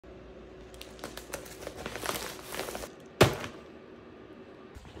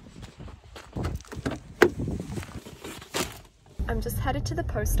I'm just headed to the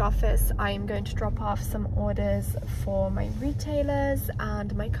post office. I am going to drop off some orders for my retailers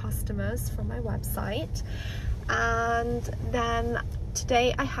and my customers from my website, and then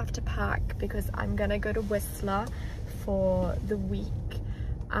today I have to pack because I'm gonna go to Whistler for the week.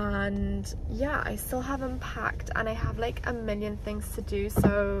 And yeah, I still haven't packed and I have like a million things to do,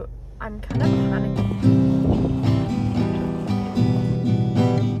 so I'm kind of panicking.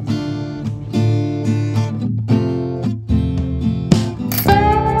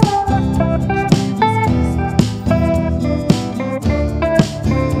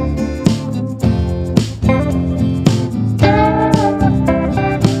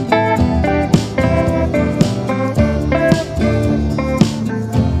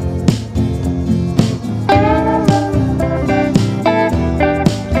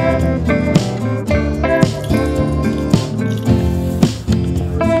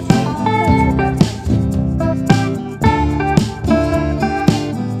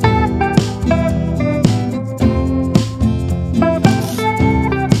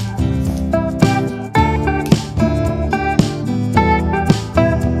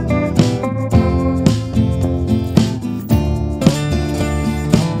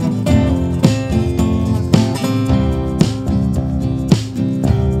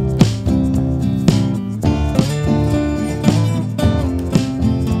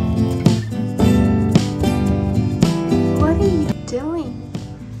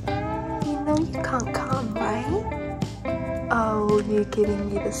 Oh, you're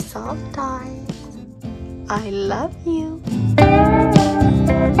giving me the soft eyes. I love you.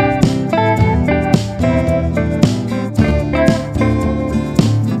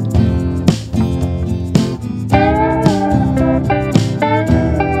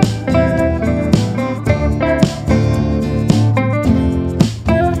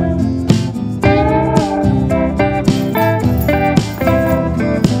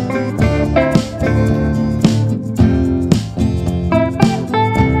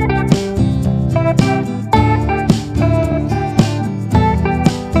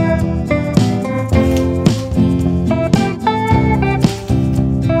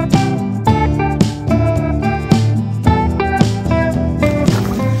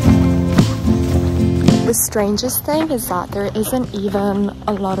 The strangest thing is that there isn't even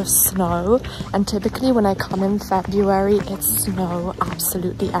a lot of snow, and typically when I come in February it's snow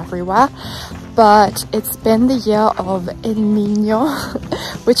absolutely everywhere, but it's been the year of El Niño,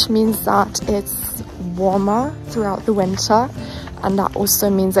 which means that it's warmer throughout the winter, and that also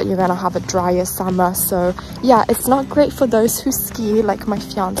means that you're gonna have a drier summer. So yeah, it's not great for those who ski like my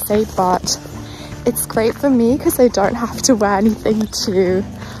fiance, but it's great for me because I don't have to wear anything too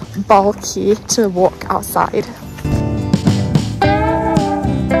bulky to walk outside.